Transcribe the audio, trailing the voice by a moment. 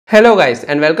Hello guys,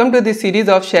 and welcome to this series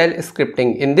of shell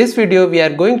scripting. In this video we are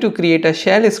going to create a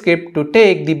shell script to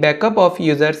take the backup of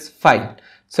user's file.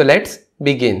 So let's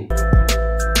begin.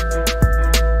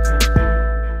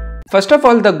 First of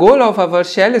all, the goal of our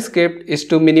shell script is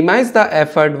to minimize the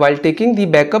effort while taking the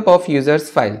backup of user's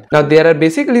file. Now there are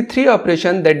basically three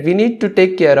operations that we need to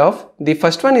take care of. The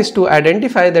first one is to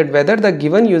identify that whether the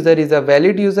given user is a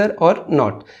valid user or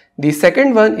not. The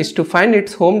second one is to find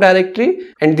its home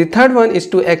directory, and the third one is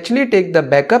to actually take the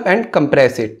backup and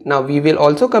compress it. Now we will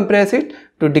also compress it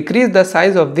to decrease the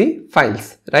size of the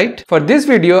files, right? For this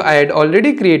video I had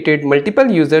already created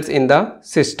multiple users in the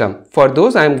system. For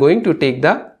those I am going to take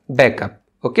the backup.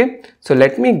 Okay, so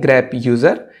let me grab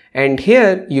user, and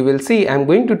here you will see I am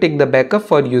going to take the backup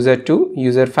for user 2,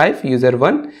 user 5, user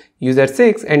 1, user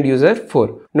 6 and user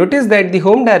 4. Notice that the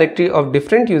home directory of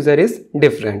different user is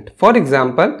different. For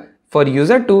example, for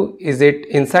user 2 is it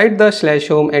inside the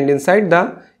 /home and inside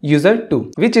the user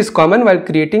 2, which is common while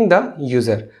creating the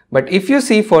user. But if you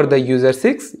see for the user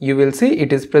 6, you will see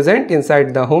it is present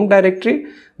inside the home directory,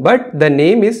 but the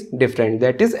name is different,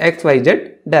 that is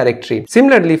XYZ directory.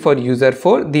 Similarly for user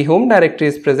 4, the home directory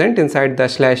is present inside the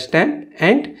 /10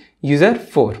 and user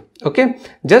 4. Okay,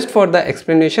 just for the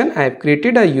explanation, I have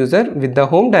created a user with the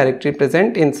home directory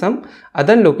present in some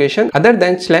other location other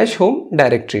than /home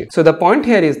directory. So the point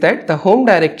here is that the home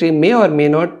directory may or may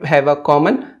not have a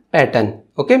common pattern.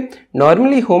 Okay,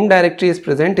 normally home directory is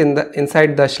present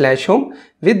inside the /home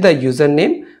with the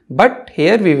username, but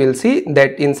here we will see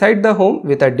that inside the home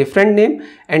with a different name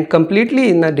and completely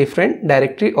in a different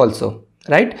directory also,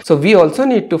 right? So we also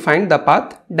need to find the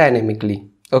path dynamically.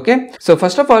 Okay, so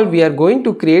first of all we are going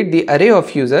to create the array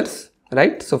of users,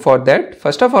 right? So for that,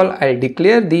 first of all I'll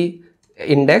declare the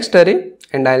indexed array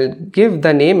and I'll give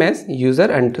the name as user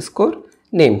underscore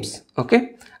names.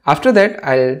 Okay, after that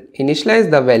I'll initialize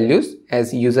the values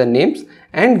as user names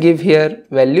and give here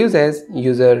values as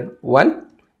user 1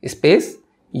 space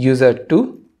user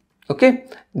 2. Okay,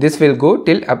 this will go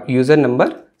till up user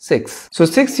number 6. So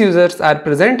 6 users are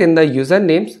present in the user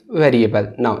names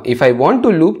variable. Now if I want to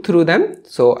loop through them,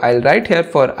 so I'll write here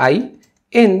for I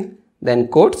in then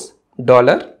quotes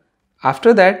dollar.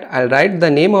 After that I'll write the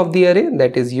name of the array,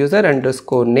 that is user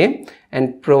underscore name,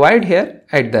 and provide here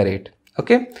 @.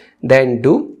 Okay, then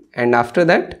do, and after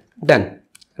that done,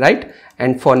 right?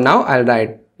 And for now I'll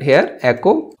write here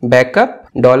echo backup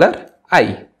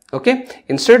 $I. Okay,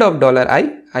 instead of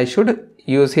 $I should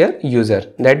use here user.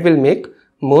 That will make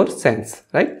more sense,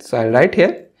 right? So I'll write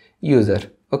here user.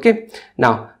 Okay,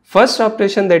 now first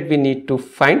operation that we need to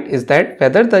find is that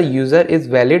whether the user is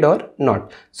valid or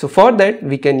not. So for that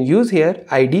we can use here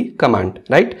id command,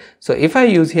 right? So if I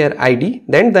use here id,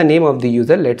 then the name of the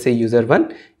user, let's say user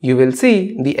 1, you will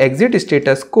see the exit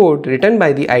status code written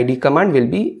by the id command will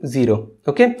be 0.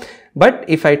 Okay, but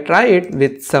if I try it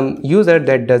with some user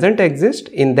that doesn't exist,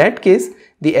 in that case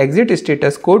the exit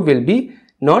status code will be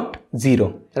not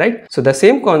 0, right? So the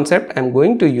same concept I'm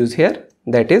going to use here,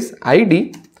 that is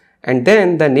id and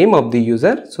then the name of the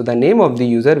user. So the name of the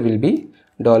user will be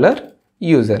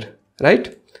 $user,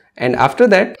 right? And after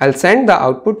that I'll send the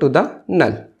output to the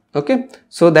null. Okay,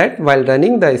 so that while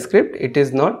running the script it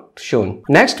is not shown.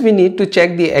 Next we need to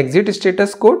check the exit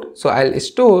status code. So I'll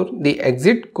store the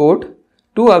exit code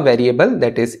to a variable,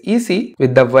 that is EC,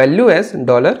 with the value as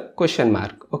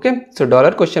 $? Okay, so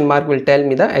 $? will tell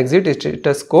me the exit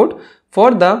status code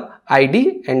for the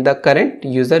ID and the current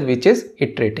user which is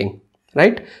iterating,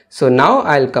 right? So now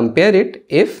I'll compare it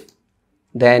if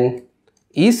then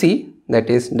EC, that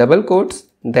is double quotes,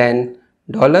 then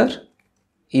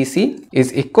 $EC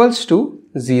is equals to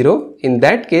 0. In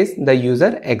that case the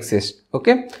user exists.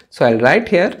 Okay, so I'll write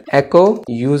here echo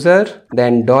user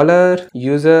then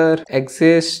 $user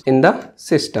exists in the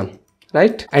system,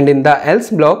 right? And in the else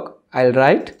block I'll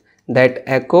write that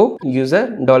echo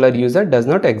user $user does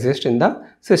not exist in the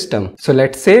system. So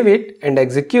let's save it and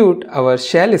execute our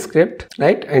shell script,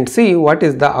 right, and see what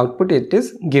is the output it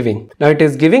is giving. Now it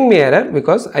is giving me error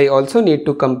because I also need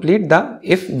to complete the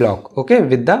if block, okay,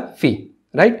 with the fee,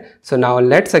 right? So now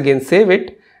let's again save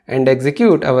it and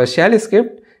execute our shell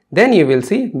script. Then you will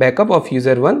see backup of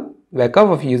user 1, backup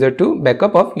of user 2,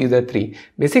 backup of user 3,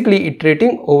 basically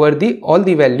iterating over all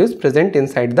the values present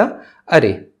inside the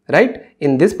array, right?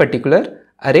 In this particular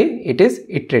array it is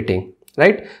iterating,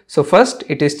 right? So first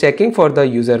it is checking for the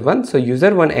user 1. So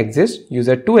user 1 exists,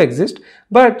 user 2 exists,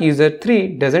 but user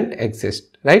 3 doesn't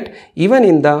exist, right? Even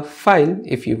in the file,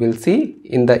 if you will see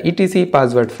in the etc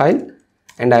password file,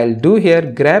 and I'll do here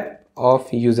grep of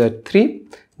user 3,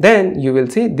 then you will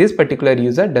see this particular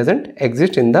user doesn't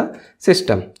exist in the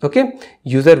system. Okay,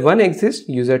 user 1 exists,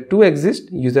 user 2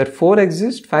 exists, user 4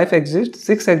 exists, 5 exists,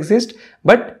 6 exists,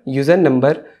 but user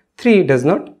number 3 does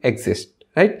not exist.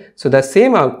 Right, so the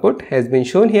same output has been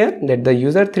shown here, that the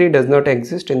user 3 does not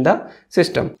exist in the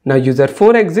system. Now user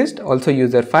 4 exists, also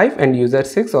user 5 and user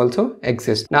 6 also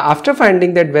exists. Now after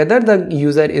finding that whether the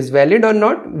user is valid or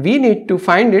not, we need to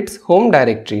find its home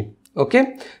directory.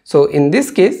 Okay, so in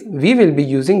this case we will be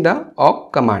using the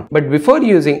awk command, but before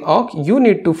using awk you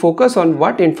need to focus on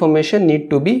what information need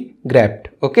to be grabbed.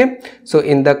 Okay, so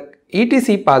in the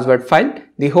etc password file,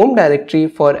 the home directory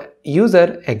for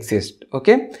user exists.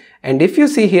 Okay, and if you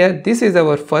see here, this is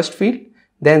our first field,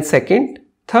 then second,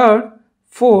 third,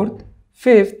 fourth,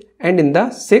 fifth, and in the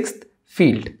sixth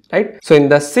field, right? So in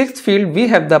the sixth field we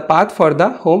have the path for the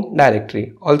home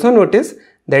directory. Also notice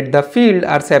that the field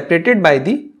are separated by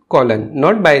the colon,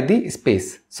 not by the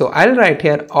space. So I'll write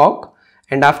here awk,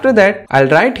 and after that I'll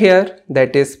write here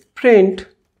that is print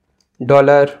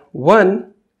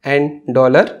 $1 and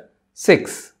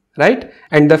 $6. Right,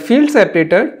 and the field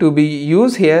separator to be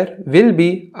used here will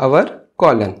be our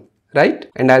colon, right,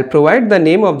 and I'll provide the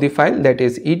name of the file, that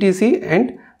is etc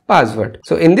and password.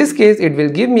 So in this case it will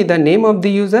give me the name of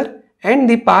the user and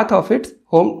the path of its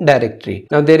home directory.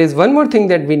 Now there is one more thing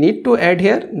that we need to add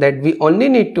here, that we only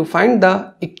need to find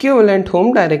the equivalent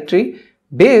home directory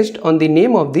based on the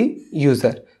name of the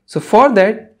user. So for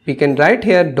that we can write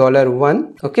here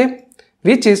 $1, okay,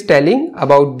 which is telling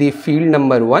about the field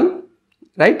number 1.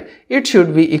 Right, it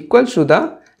should be equal to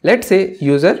the, let's say,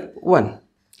 user 1,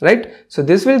 right. So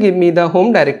this will give me the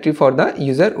home directory for the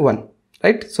user 1,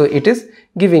 right. So it is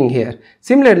giving here.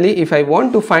 Similarly, if I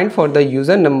want to find for the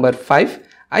user number 5,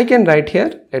 I can write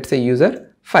here, let's say,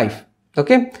 user 5.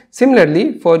 Okay,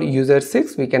 similarly for user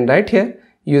 6 we can write here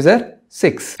user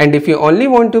 6, and if you only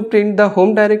want to print the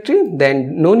home directory,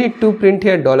 then no need to print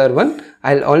here $1,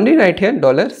 I'll only write here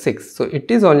 $6. So it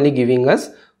is only giving us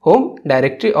home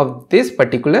directory of this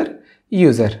particular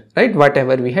user, right,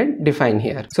 whatever we had defined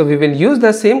here. So we will use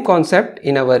the same concept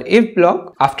in our if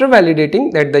block. After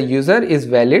validating that the user is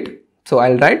valid, so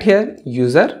I'll write here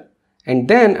user and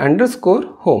then underscore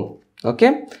home.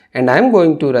 Okay, and I'm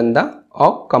going to run the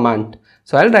awk command.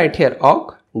 So I'll write here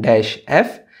awk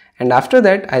 -f, and after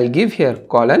that I'll give here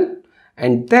colon,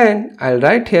 and then I'll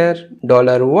write here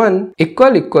 $1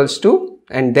 equals to,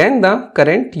 and then the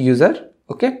current user.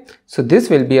 Okay, so this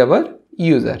will be our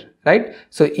user, right?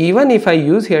 So even if I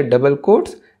use here double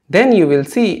quotes, then you will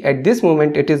see at this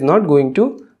moment it is not going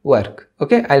to work.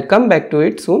 Okay, I'll come back to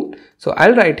it soon. So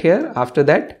I'll write here after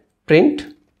that print,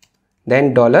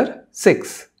 then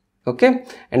 $6. Okay,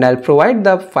 and I'll provide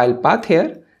the file path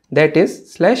here, that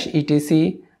is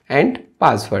 /etc and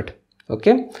password.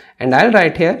 Okay, and I'll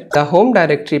write here the home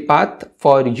directory path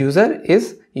for user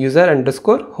is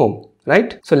user_home.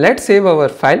 Right, so let's save our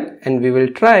file and we will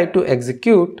try to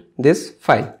execute this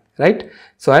file. Right,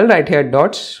 so I'll write here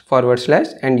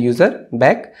 // and user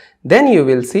back. Then you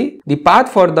will see the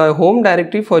path for the home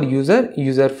directory for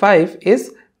user 5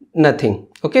 is nothing.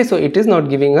 Okay, so it is not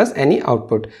giving us any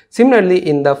output. Similarly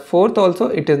in the fourth also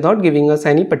it is not giving us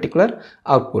any particular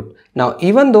output. Now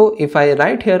even though if I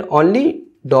write here only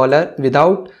 $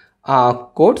 without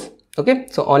quotes, okay,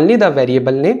 so only the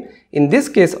variable name, in this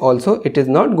case also it is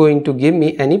not going to give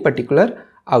me any particular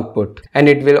output, and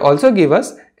it will also give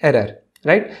us error.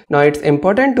 Right, now it's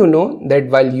important to know that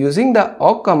while using the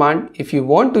awk command, if you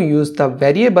want to use the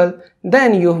variable,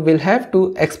 then you will have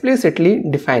to explicitly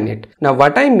define it. Now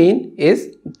what I mean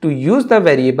is, to use the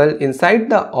variable inside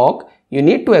the awk, you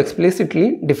need to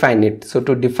explicitly define it. So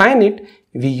to define it,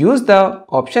 we use the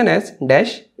option as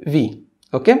 -v.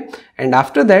 Okay, and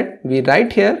after that we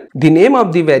write here the name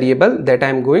of the variable that I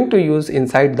am going to use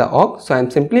inside the awk. So I am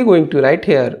simply going to write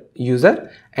here user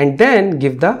and then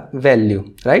give the value,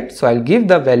 right? So I'll give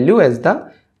the value as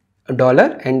the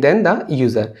 $ and then the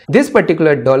user. This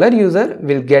particular $user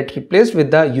will get replaced with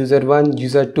the user1,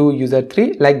 user2,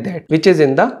 user3, like that, which is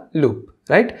in the loop,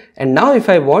 right? And now if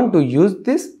I want to use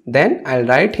this, then I'll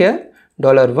write here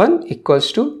 $1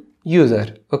 equals to user.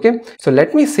 Okay, so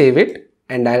let me save it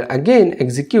and I'll again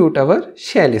execute our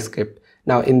shell script.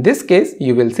 Now in this case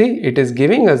you will see it is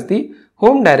giving us the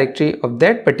home directory of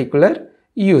that particular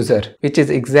user, which is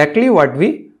exactly what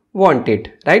we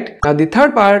wanted, right? Now the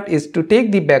third part is to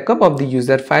take the backup of the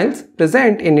user files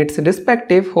present in its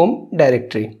respective home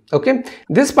directory. Okay,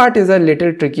 this part is a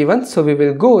little tricky one, so we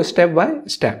will go step by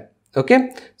step.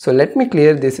 Okay, so let me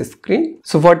clear this screen.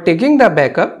 So for taking the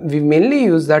backup, we mainly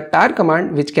use the tar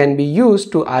command, which can be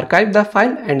used to archive the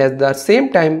file and at the same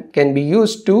time can be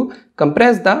used to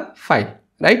compress the file,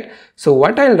 right? So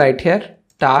what I'll write here,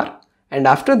 tar, and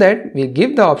after that we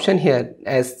give the option here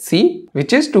as C,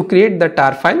 which is to create the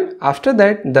tar file. After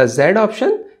that the Z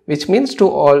option, which means to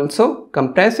also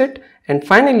compress it, and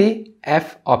finally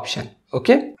F option.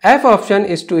 Okay, F option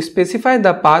is to specify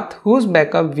the path whose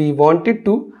backup we wanted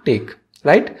to take,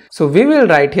 right? So we will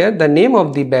write here the name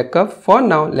of the backup. For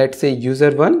now, let's say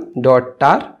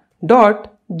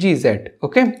user1.tar.gz,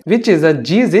 okay, which is a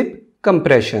gzip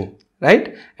compression,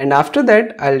 right? And after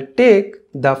that I'll take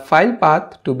the file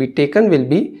path to be taken will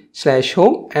be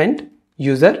 /home and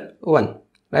user1,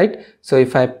 right? So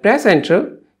if I press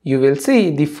enter, you will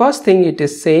see the first thing it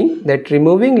is saying that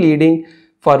removing leading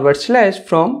 /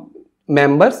 from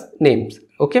members names.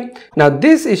 Okay, now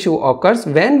this issue occurs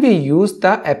when we use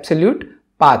the absolute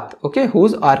path, okay,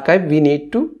 whose archive we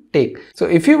need to take. So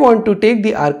if you want to take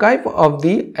the archive of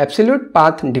the absolute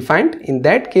path defined, in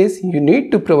that case you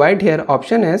need to provide here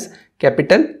option as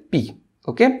capital P.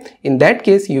 Okay, in that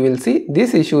case you will see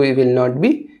this issue will not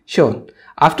be shown.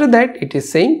 After that it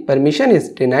is saying permission is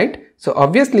denied. So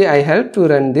obviously I have to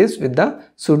run this with the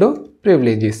sudo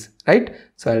privileges, right?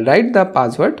 So I'll write the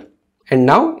password, and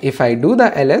now if I do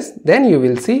the ls, then you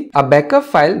will see a backup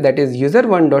file, that is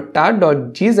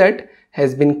user1.tar.gz,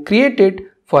 has been created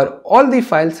for all the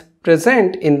files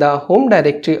present in the home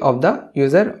directory of the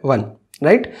user1,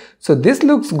 right? So this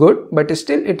looks good, but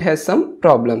still it has some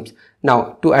problems.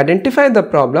 Now to identify the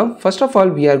problem, first of all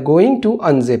we are going to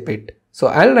unzip it. So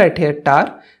I'll write here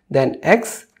tar, then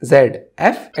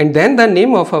xzf, and then the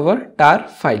name of our tar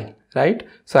file, right?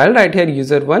 So I'll write here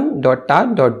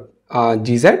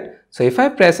user1.tar.gz. So if I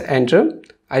press enter,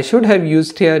 I should have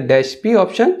used here -p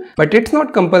option, but it's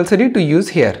not compulsory to use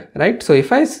here, right? So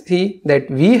if I see that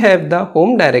we have the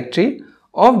home directory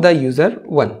of the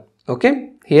user1,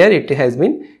 okay, here it has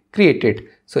been created.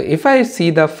 So if I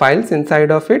see the files inside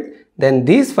of it, then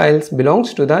these files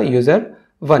belongs to the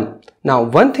user1. Now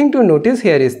one thing to notice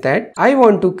here is that I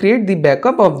want to create the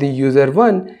backup of the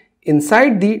user1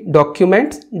 inside the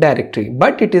documents directory,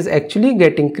 but it is actually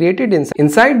getting created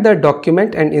inside the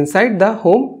document and inside the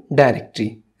home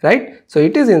directory, right? So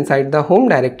it is inside the home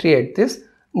directory at this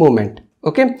moment.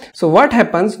 Okay, so what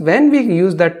happens when we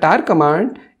use the tar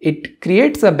command? It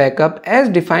creates a backup as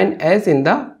defined as in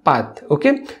the path.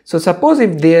 Okay, so suppose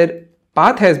if their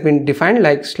path has been defined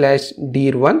like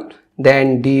 /dir1,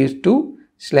 then dir2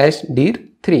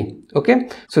 /dir3. Okay,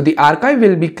 so the archive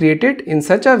will be created in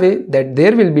such a way that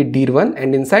there will be dir1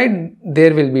 and inside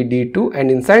there will be dir2 and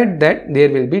inside that there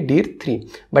will be dir3.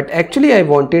 But actually I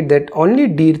wanted that only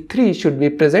dir3 should be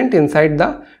present inside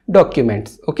the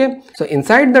documents. Okay, so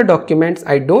inside the documents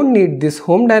I don't need this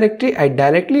home directory, I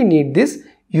directly need this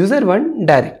user1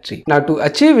 directory. Now to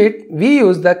achieve it, we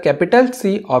use the capital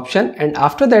C option, and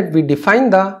after that we define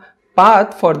the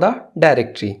path for the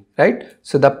directory, right?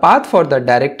 So the path for the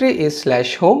directory is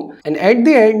 /home, and at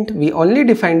the end we only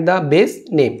define the base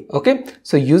name. Okay,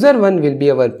 so user1 will be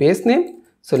our base name.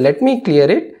 So let me clear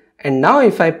it, and now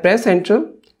if I press enter,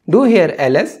 do here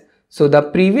ls, so the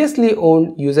previously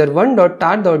owned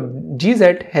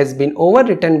user1.tar.gz has been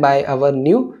overwritten by our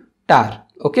new tar.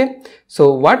 Okay,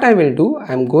 so what I will do,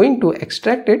 I am going to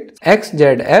extract it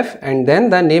xzf and then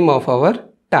the name of our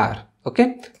tar.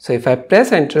 Okay, so if I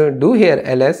press enter, do here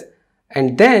ls,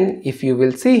 and then if you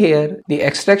will see here, the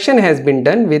extraction has been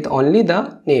done with only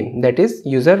the name, that is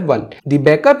user1. The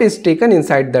backup is taken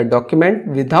inside the document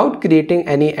without creating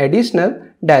any additional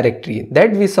directory.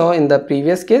 That we saw in the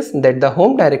previous case, that the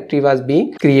home directory was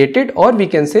being created, or we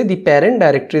can say the parent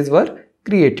directories were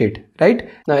created, right?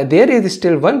 Now there is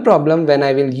still one problem when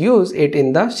I will use it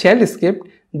in the shell script,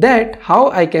 that how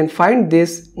I can find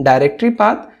this directory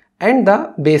path and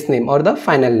the base name or the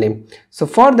final name. So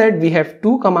for that we have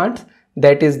two commands,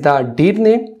 that is the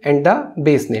dirname and the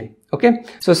base name. Okay,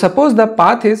 so suppose the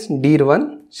path is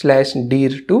dir1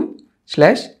 /dir2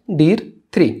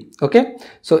 /dir3. Okay,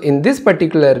 so in this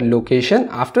particular location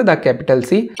after the capital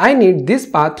C, I need this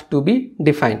path to be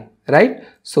defined, right?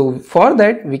 So for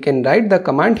that we can write the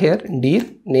command here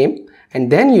dirname,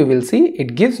 and then you will see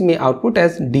it gives me output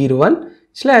as dir1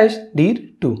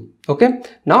 /dir2. Okay,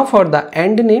 now for the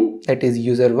end name, that is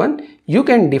user1, you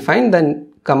can define the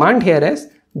command here as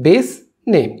base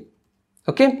name,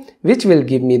 okay, which will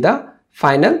give me the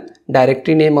final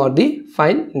directory name or the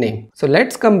file name. So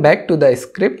let's come back to the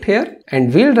script here,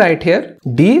 and we'll write here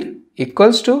dir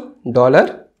equals to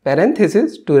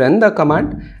 $parenthesis to run the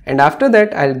command, and after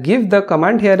that I'll give the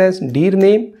command here as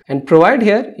dirname and provide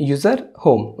here user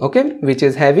home, okay, which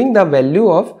is having the value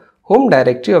of home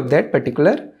directory of that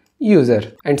particular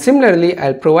user. And similarly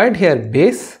I'll provide here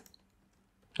base,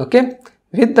 okay,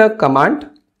 with the command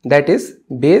that is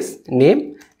base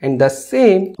name, and the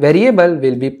same variable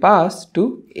will be passed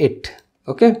to it.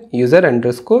 Okay, user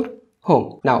underscore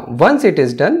home. Now once it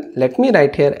is done, let me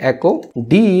write here echo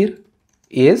dir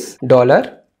is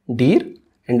 $dir,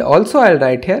 and also I'll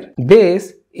write here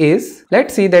base is,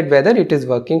 let's see that whether it is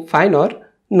working fine or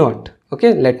not.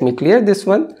 Okay, let me clear this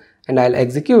one and I'll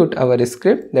execute our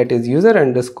script, that is user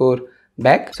underscore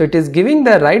back. So it is giving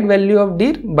the right value of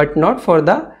dir but not for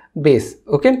the base.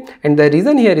 Okay, and the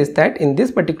reason here is that in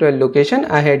this particular location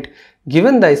I had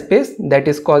given the space that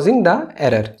is causing the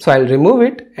error. So I'll remove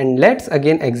it and let's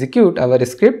again execute our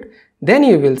script. Then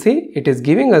you will see it is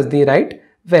giving us the right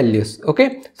values.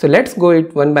 Okay, so let's go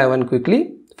it one by one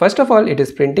quickly. First of all, it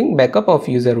is printing backup of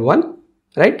user 1,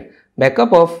 right?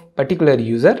 Backup of particular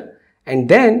user, and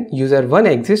then user 1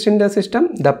 exists in the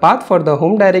system. The path for the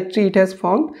home directory it has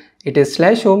found, it is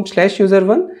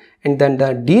 /home/user1, and then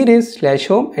the dir is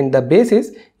 /home and the base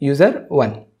is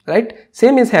user1, right?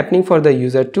 Same is happening for the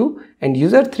user 2, and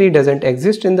user 3 doesn't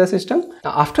exist in the system.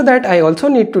 Now after that, I also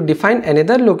need to define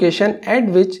another location at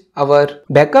which our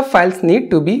backup files need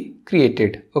to be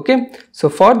created. Okay, so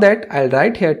for that I'll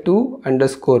write here to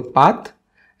underscore path,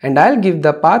 and I'll give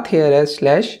the path here as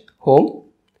 /home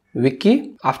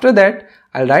wiki. After that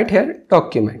I'll write here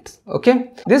documents.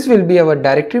 Okay, this will be our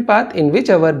directory path in which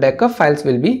our backup files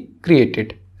will be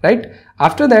created, right?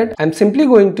 After that I'm simply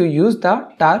going to use the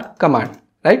tar command,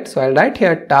 right? So I'll write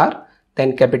here tar,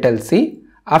 then capital C.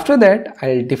 After that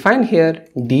I'll define here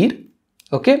dir.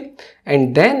 Okay,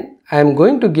 and then I'm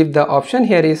going to give the option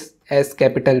here is as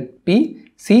capital P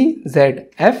C Z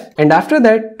F, and after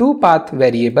that to path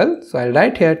variable. So I'll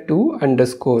write here to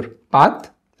underscore path,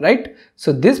 right?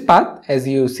 So this path, as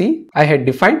you see, I had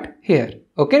defined here.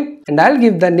 Okay, and I'll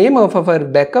give the name of our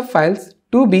backup files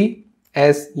to be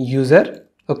as user,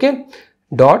 okay,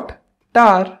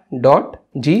 .tar.gz,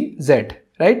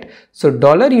 right? So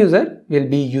 $user will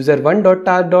be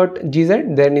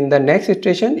user1.tar.gz, then in the next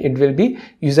iteration it will be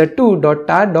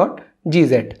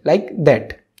user2.tar.gz, like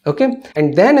that. Okay,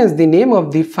 and then as the name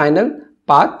of the final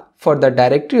path for the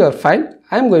directory or file,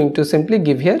 I am going to simply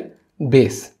give here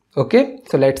base. Okay,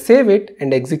 so let's save it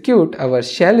and execute our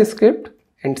shell script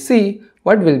and see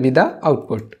what will be the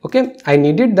output. Okay, I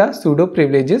needed the sudo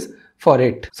privileges for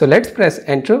it. So let's press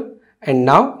enter, and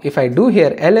now if I do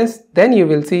here ls, then you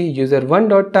will see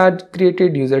user1.tar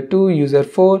created, user2,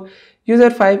 user4,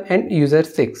 user5 and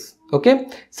user6. Okay,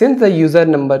 since the user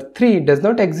number 3 does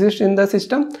not exist in the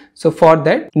system, so for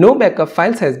that no backup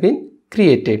files has been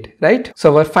created, right?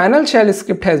 So our final shell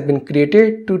script has been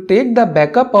created to take the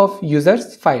backup of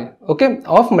users file, okay,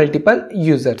 of multiple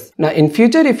users. Now in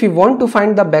future, if you want to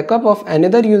find the backup of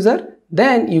another user,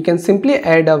 then you can simply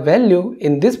add a value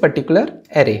in this particular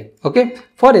array. Okay,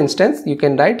 for instance, you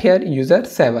can write here user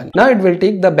 7. Now it will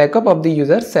take the backup of the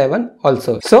user 7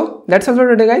 also. So that's all for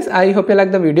today guys. I hope you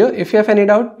like the video. If you have any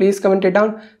doubt, please comment it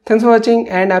down. Thanks for watching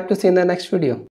and I hope to see you in the next video.